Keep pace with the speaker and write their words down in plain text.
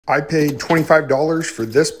I paid $25 for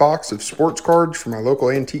this box of sports cards from my local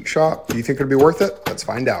antique shop. Do you think it'll be worth it? Let's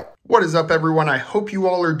find out. What is up, everyone? I hope you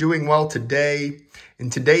all are doing well today. In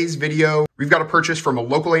today's video, we've got a purchase from a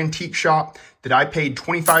local antique shop that I paid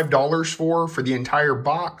 $25 for the entire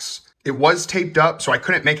box. It was taped up, so I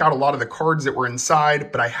couldn't make out a lot of the cards that were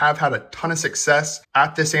inside, but I have had a ton of success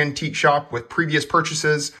at this antique shop with previous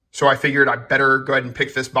purchases, so I figured I'd better go ahead and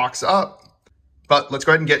pick this box up. But let's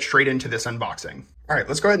go ahead and get straight into this unboxing. All right,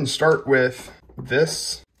 let's go ahead and start with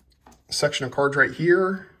this section of cards right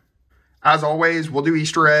here. As always, we'll do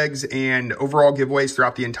Easter eggs and overall giveaways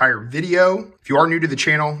throughout the entire video. If you are new to the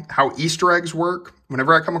channel, how Easter eggs work,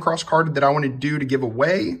 whenever I come across a card that I want to do to give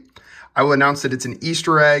away, I will announce that it's an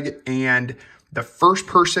Easter egg, and the first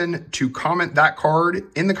person to comment that card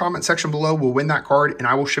in the comment section below will win that card, and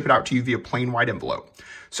I will ship it out to you via plain white envelope.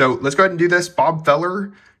 So let's go ahead and do this. Bob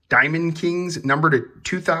Feller, Diamond Kings, number to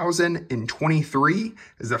 2023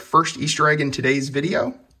 is the first Easter egg in today's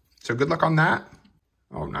video. So good luck on that.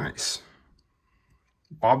 Oh, nice.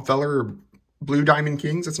 Bob Feller, Blue Diamond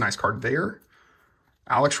Kings. That's a nice card there.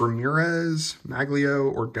 Alex Ramirez,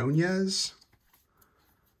 Maglio Ordonez.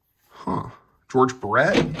 Huh. George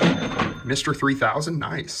Brett, Mr. 3000.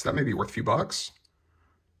 Nice. That may be worth a few bucks.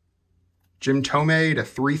 Jim Tomei to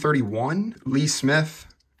 331. Lee Smith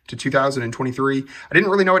to 2023. I didn't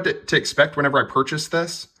really know what to expect whenever I purchased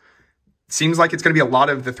this. It seems like it's going to be a lot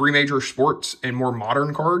of the three major sports and more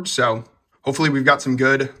modern cards. So hopefully we've got some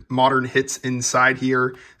good modern hits inside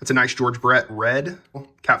here. That's a nice George Brett red.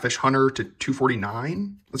 Catfish Hunter to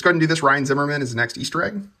 249. Let's go ahead and do this. Ryan Zimmerman is the next Easter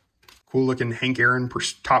egg. Cool looking Hank Aaron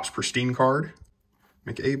Topps Pristine card.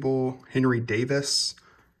 McAble, Henry Davis,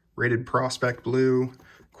 rated prospect blue.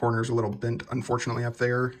 Corner's a little bent, unfortunately, up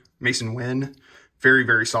there. Mason Wynn, very,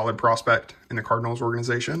 very solid prospect in the Cardinals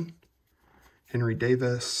organization. Henry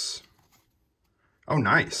Davis. Oh,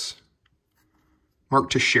 nice. Mark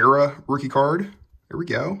Teixeira, rookie card. There we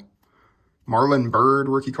go. Marlon Byrd,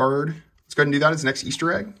 rookie card. Let's go ahead and do that as the next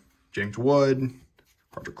Easter egg. James Wood,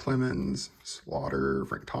 Roger Clemens, Slaughter,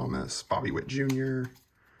 Frank Thomas, Bobby Witt Jr.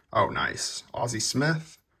 Oh, nice. Ozzie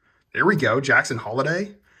Smith. There we go. Jackson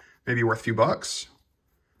Holiday. Maybe worth a few bucks.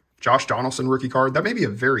 Josh Donaldson, rookie card. That may be a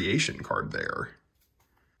variation card there.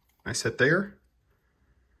 Nice hit there.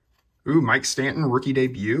 Ooh, Mike Stanton, rookie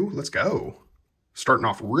debut. Let's go. Starting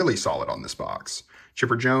off really solid on this box.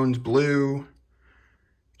 Chipper Jones, blue.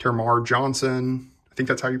 Termar Johnson. I think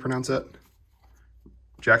that's how you pronounce it.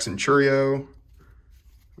 Jackson Churio.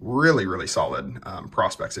 Really, really solid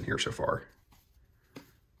prospects in here so far.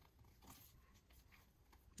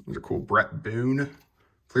 Those are cool. Brett Boone.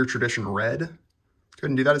 Clear Tradition red. Let's go ahead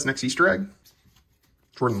and do that as next Easter egg.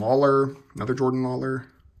 Jordan Lawler. Another Jordan Lawler.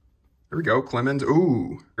 There we go. Clemens.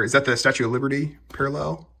 Ooh. Is that the Statue of Liberty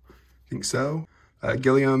parallel? I think so.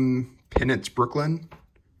 Gilliam Pennant's Brooklyn.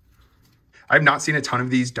 I have not seen a ton of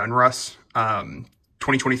these Dunruss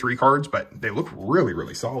 2023 cards, but they look really,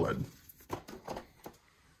 really solid.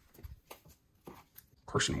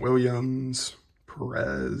 Carson Williams,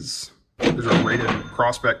 Perez. There's a rated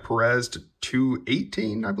prospect Perez to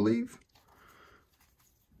 218, I believe.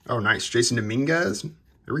 Oh, nice. Jason Dominguez.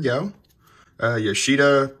 There we go.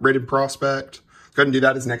 Yoshida, rated prospect. Let's go ahead and do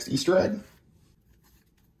that as next Easter egg.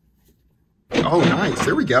 Oh, nice.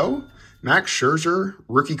 There we go. Max Scherzer,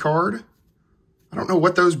 rookie card. I don't know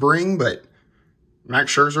what those bring, but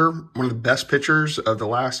Max Scherzer, one of the best pitchers of the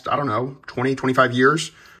last, I don't know, 20, 25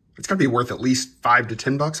 years. It's going to be worth at least $5 to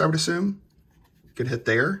 $10, I would assume. Good hit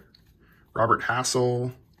there. Robert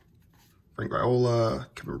Hassel, Frank Viola,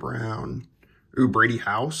 Kevin Brown. Ooh, Brady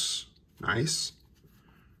House. Nice.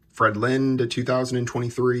 Fred Lynn to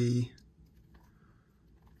 2023. Here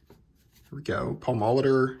we go. Paul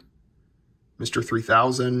Molitor, Mr.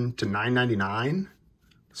 3000 to 999.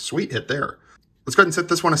 Sweet hit there. Let's go ahead and set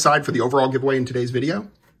this one aside for the overall giveaway in today's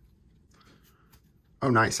video. Oh,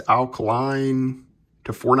 nice. Alkaline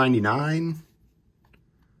to 499.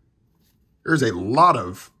 There's a lot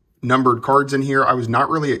of numbered cards in here. I was not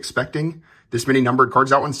really expecting this many numbered cards.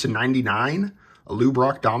 That one's to 99. A Lou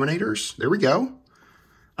Brock Dominators. There we go.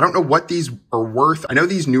 I don't know what these are worth. I know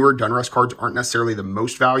these newer Dunruss cards aren't necessarily the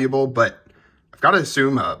most valuable, but I've got to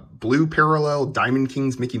assume a blue parallel Diamond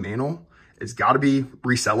Kings Mickey Mantle has got to be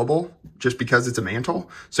resellable just because it's a mantle.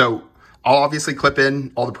 So I'll obviously clip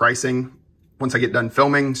in all the pricing once I get done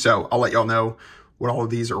filming. So I'll let y'all know what all of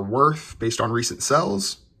these are worth based on recent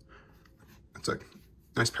sells. That's a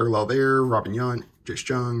nice parallel there. Robin Yount, Jace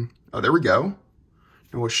Jung. Oh, there we go.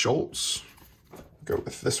 Noah Schultz. Go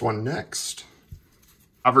with this one next.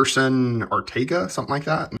 Iverson Ortega, something like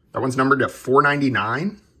that. That one's numbered to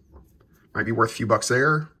 499. Might be worth a few bucks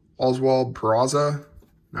there. Oswald Peraza.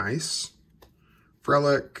 Nice.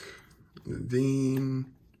 Frelick, Veen,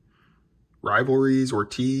 Rivalries,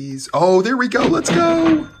 Ortiz. Oh, there we go. Let's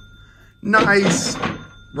go. Nice.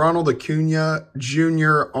 Ronald Acuna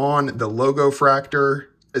Jr. on the logo fractor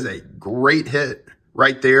is a great hit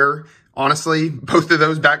right there. Honestly, both of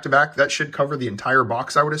those back to back, that should cover the entire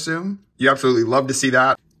box, I would assume. You absolutely love to see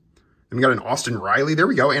that. And we got an Austin Riley. There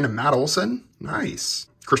we go. And a Matt Olson. Nice.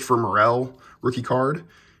 Christopher Morel, rookie card.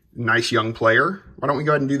 Nice young player. Why don't we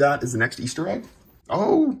go ahead and do that as the next Easter egg?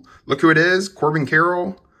 Oh, look who it is. Corbin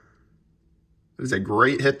Carroll. That is a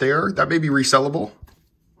great hit there. That may be resellable.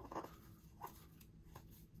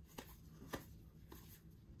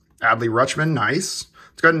 Adley Rutschman. Nice.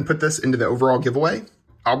 Let's go ahead and put this into the overall giveaway.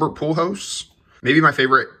 Albert Pujols. Maybe my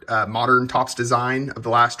favorite modern Topps design of the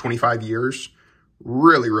last 25 years.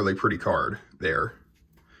 Really, really pretty card there.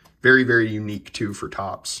 Very, very unique, too, for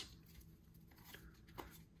Topps.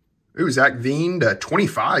 Ooh, Zach Veen to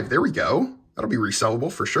 25. There we go. That'll be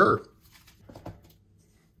resellable for sure.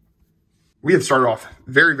 We have started off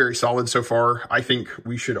very, very solid so far. I think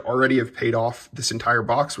we should already have paid off this entire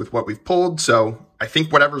box with what we've pulled. So I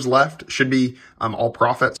think whatever's left should be all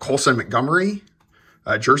profits. Colson Montgomery,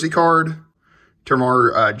 jersey card.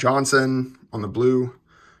 Termar Johnson on the blue.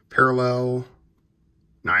 Parallel.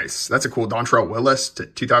 Nice. That's a cool Dontrell Willis to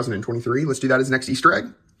 2023. Let's do that as next Easter egg.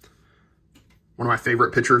 One of my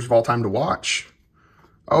favorite pitchers of all time to watch.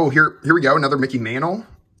 Oh, here we go. Another Mickey Mantle.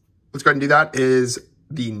 Let's go ahead and do that as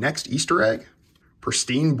the next Easter egg.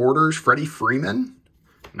 Pristine Borders, Freddie Freeman.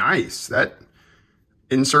 Nice. That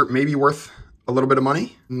insert may be worth a little bit of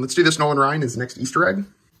money. And let's do this Nolan Ryan as the next Easter egg.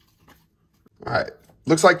 All right.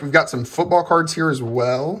 Looks like we've got some football cards here as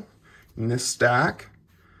well in this stack.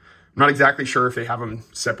 I'm not exactly sure if they have them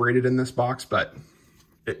separated in this box, but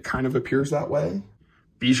it kind of appears that way.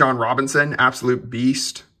 Bijan Robinson, absolute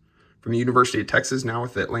beast from the University of Texas, now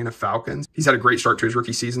with the Atlanta Falcons. He's had a great start to his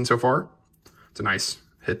rookie season so far. It's a nice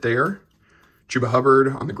hit there. Chuba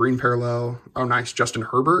Hubbard on the green parallel. Oh, nice. Justin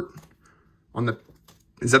Herbert on the,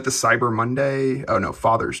 is that the Cyber Monday? Oh, no,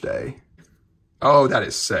 Father's Day. Oh, that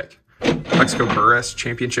is sick. Mexico Burris,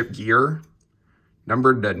 championship gear.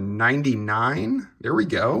 Numbered to 99. There we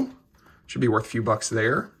go. Should be worth a few bucks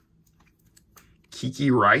there.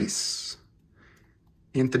 Kiki Rice.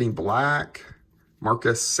 Anthony Black,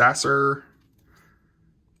 Marcus Sasser,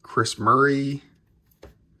 Chris Murray,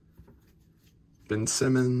 Ben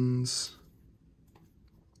Simmons,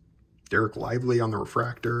 Derek Lively on the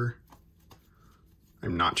refractor.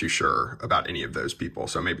 I'm not too sure about any of those people,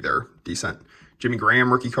 so maybe they're decent. Jimmy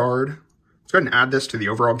Graham, rookie card. Let's go ahead and add this to the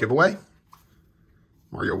overall giveaway.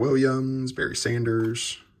 Mario Williams, Barry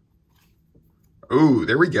Sanders. Oh,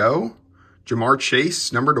 there we go. Jamar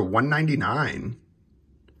Chase, number to 199.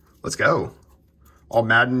 Let's go. All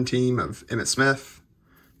Madden team of Emmitt Smith,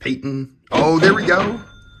 Peyton. Oh, there we go.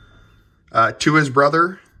 Tua's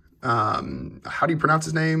brother. How do you pronounce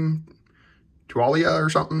his name? Tualia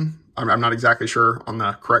or something? I'm not exactly sure on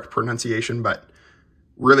the correct pronunciation, but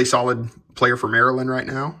really solid player for Maryland right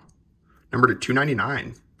now. Number to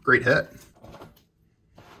 299. Great hit.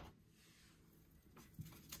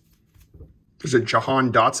 There's a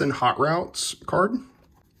Jahan Dotson Hot Routes card.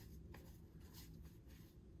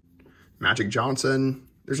 Magic Johnson.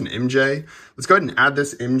 There's an MJ. Let's go ahead and add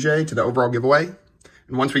this MJ to the overall giveaway.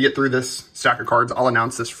 And once we get through this stack of cards, I'll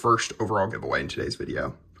announce this first overall giveaway in today's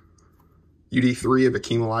video. UD3 of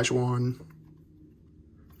Akeem Olajuwon.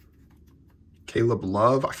 Caleb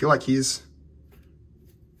Love. I feel like he's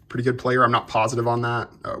a pretty good player. I'm not positive on that.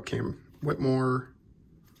 Oh, Cam Whitmore.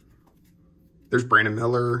 There's Brandon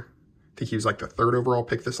Miller. I think he was like the 3rd overall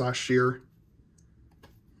pick this last year.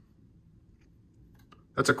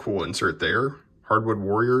 That's a cool insert there. Hardwood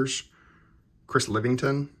Warriors. Chris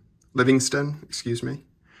Livingston, excuse me.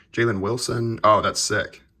 Jalen Wilson. Oh, that's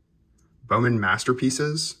sick. Bowman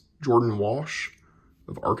Masterpieces. Jordan Walsh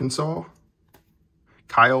of Arkansas.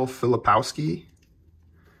 Kyle Filipowski.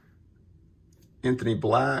 Anthony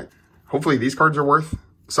Black. Hopefully these cards are worth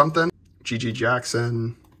something. G.G.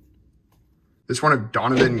 Jackson. This one of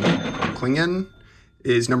Donovan Clingan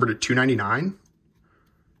is numbered to 299.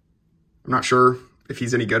 I'm not sure if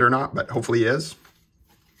he's any good or not, but hopefully he is.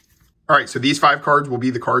 All right, so these 5 cards will be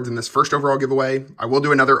the cards in this first overall giveaway. I will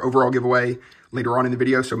do another overall giveaway later on in the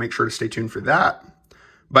video, so make sure to stay tuned for that.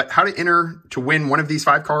 But how to enter to win one of these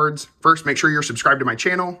 5 cards. First, make sure you're subscribed to my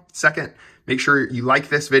channel. Second, make sure you like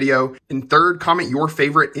this video. And third, comment your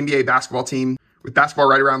favorite NBA basketball team. With basketball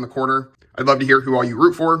right around the corner, I'd love to hear who all you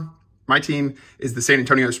root for. My team is the San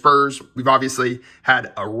Antonio Spurs. We've obviously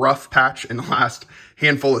had a rough patch in the last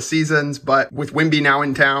handful of seasons, but with Wemby now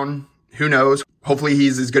in town, who knows? Hopefully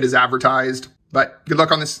he's as good as advertised. But good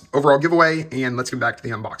luck on this overall giveaway, and let's get back to the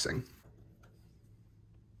unboxing.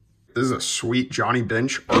 This is a sweet Johnny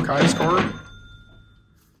Bench Archives card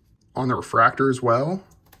on the refractor as well.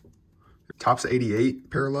 Topps 88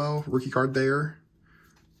 parallel, rookie card there.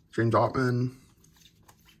 James Ottman.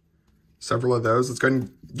 Several of those. Let's go ahead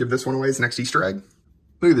and give this one away as the next Easter egg.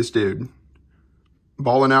 Look at this dude.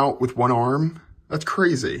 Balling out with one arm. That's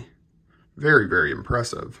crazy. Very, very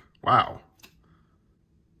impressive. Wow.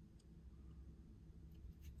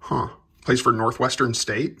 Huh. Plays for Northwestern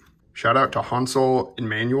State. Shout out to Hansel and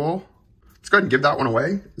Manuel. Let's go ahead and give that one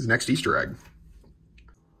away as the next Easter egg.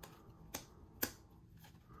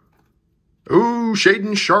 Ooh,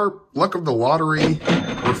 Shaden Sharp, luck of the lottery,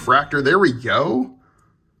 refractor. There we go.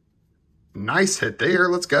 Nice hit there.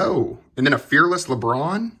 Let's go. And then a Fearless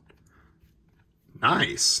LeBron.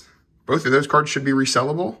 Nice. Both of those cards should be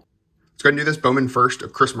resellable. Let's go ahead and do this. Bowman first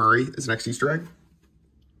of Chris Murray is the next Easter egg.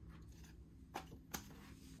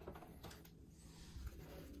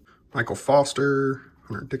 Michael Foster,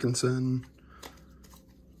 Hunter Dickinson.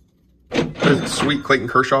 That is a sweet Clayton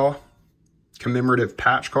Kershaw commemorative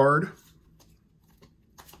patch card.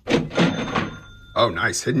 Oh,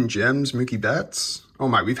 nice. Hidden Gems, Mookie Betts. Oh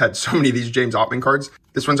my, we've had so many of these James Ottman cards.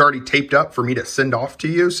 This one's already taped up for me to send off to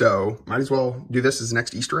you, so might as well do this as the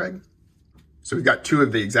next Easter egg. So we've got two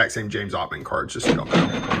of the exact same James Ottman cards, just so you don't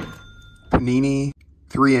know. Panini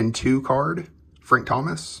 3-2 card, Frank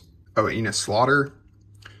Thomas. Oh, Enos Slaughter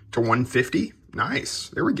to 150. Nice.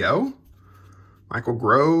 There we go. Michael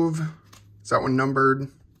Grove. Is that one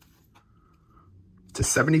numbered? To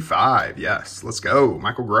 75. Yes, let's go.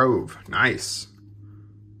 Michael Grove. Nice.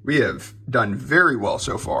 We have done very well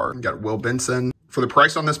so far. We've got Will Benson. For the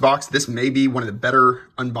price on this box, this may be one of the better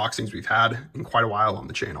unboxings we've had in quite a while on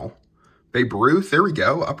the channel. Babe Ruth, there we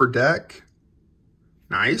go. Upper Deck.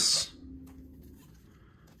 Nice.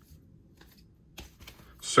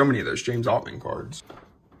 So many of those James Ottman cards.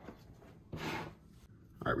 All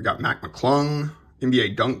right, we got Mac McClung,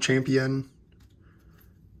 NBA Dunk Champion.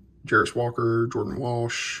 Jarris Walker, Jordan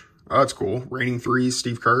Walsh. Oh, that's cool. Reigning threes,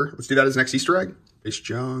 Steve Kerr. Let's do that as next Easter egg. Ace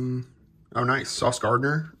Young. Oh, nice. Sauce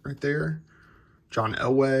Gardner right there. John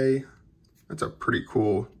Elway. That's a pretty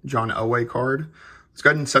cool John Elway card. Let's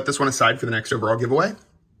go ahead and set this one aside for the next overall giveaway.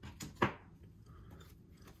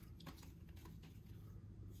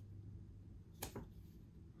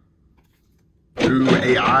 Ooh,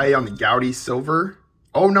 AI on the Gaudy Silver.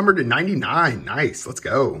 Oh, numbered to 99. Nice. Let's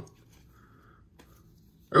go.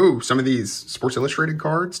 Oh, some of these Sports Illustrated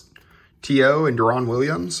cards. T.O. and Deron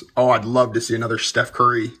Williams. Oh, I'd love to see another Steph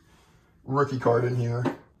Curry rookie card in here.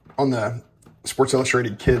 On the Sports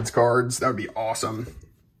Illustrated Kids cards, that would be awesome.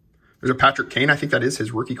 There's a Patrick Kane. I think that is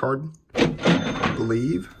his rookie card, I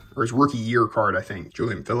believe. Or his rookie year card, I think.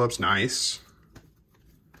 Julian Phillips, nice.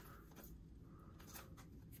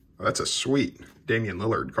 Oh, that's a sweet Damian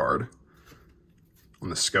Lillard card. On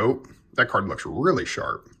the scope. That card looks really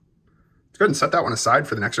sharp. Let's go ahead and set that one aside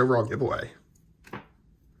for the next overall giveaway.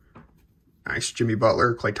 Nice. Jimmy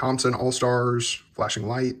Butler, Klay Thompson, All-Stars, Flashing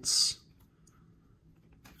Lights.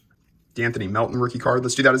 D'Anthony Melton rookie card.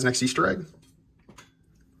 Let's do that as next Easter egg.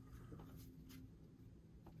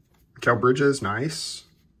 Cal Bridges, nice.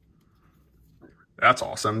 That's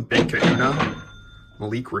awesome. Big Kahuna.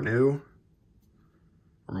 Malik Renew.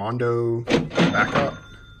 Armando backup.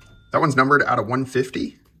 That one's numbered out of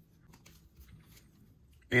 150.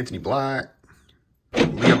 Anthony Black.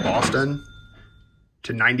 Leah Boston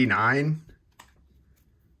to 99.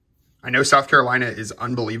 I know South Carolina is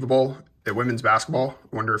unbelievable at women's basketball.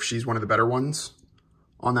 I wonder if she's one of the better ones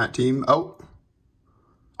on that team. Oh,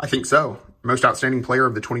 I think so. Most outstanding player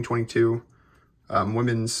of the 2022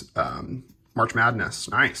 women's March Madness.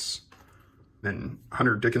 Nice. Then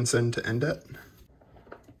Hunter Dickinson to end it.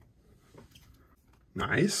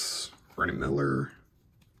 Nice. Brennan Miller.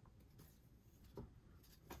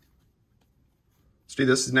 Let's do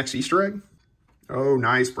this as next Easter egg. Oh,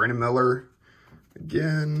 nice. Brandon Miller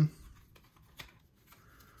again.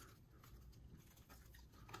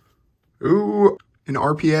 Ooh, an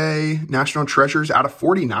RPA National Treasures out of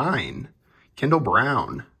 49. Kendall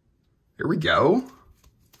Brown. Here we go.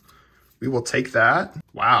 We will take that.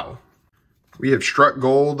 Wow. We have struck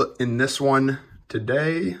gold in this one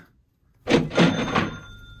today.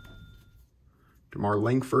 DeMar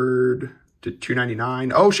Langford to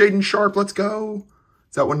 299. Oh, Shaden Sharp, let's go.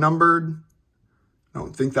 Is that one numbered? I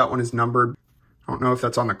don't think that one is numbered. I don't know if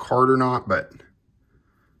that's on the card or not, but it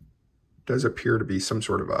does appear to be some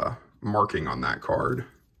sort of a marking on that card.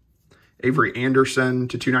 Avery Anderson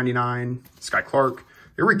to 299. Sky Clark.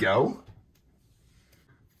 Here we go.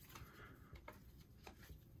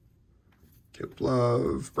 Caleb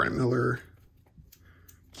Love, Brandon Miller.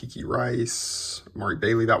 Kiki Rice, Amari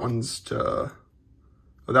Bailey. That one's to...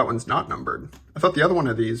 Oh, that one's not numbered. I thought the other one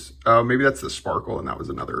of these... Oh, maybe that's the Sparkle, and that was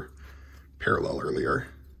another parallel earlier.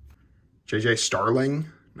 JJ Starling.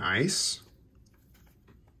 Nice.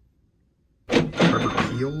 Trevor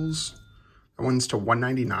Peels. That one's to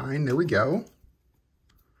 199. There we go.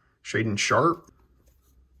 Shaden Sharp.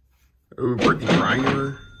 Oh, Brittany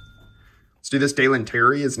Griner. Let's do this. Dalen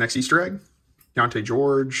Terry is next Easter egg. Deontay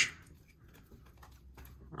George.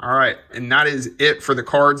 All right, and that is it for the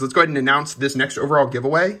cards. Let's go ahead and announce this next overall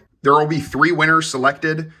giveaway. There will be 3 winners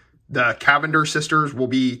selected. The Cavender sisters will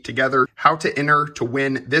be together. How to enter to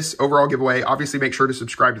win this overall giveaway. Obviously, make sure to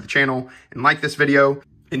subscribe to the channel and like this video.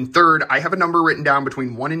 And third, I have a number written down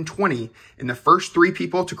between 1 and 20, and the first 3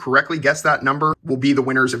 people to correctly guess that number will be the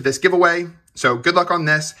winners of this giveaway. So good luck on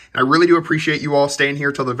this, and I really do appreciate you all staying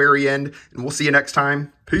here till the very end, and we'll see you next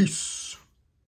time. Peace.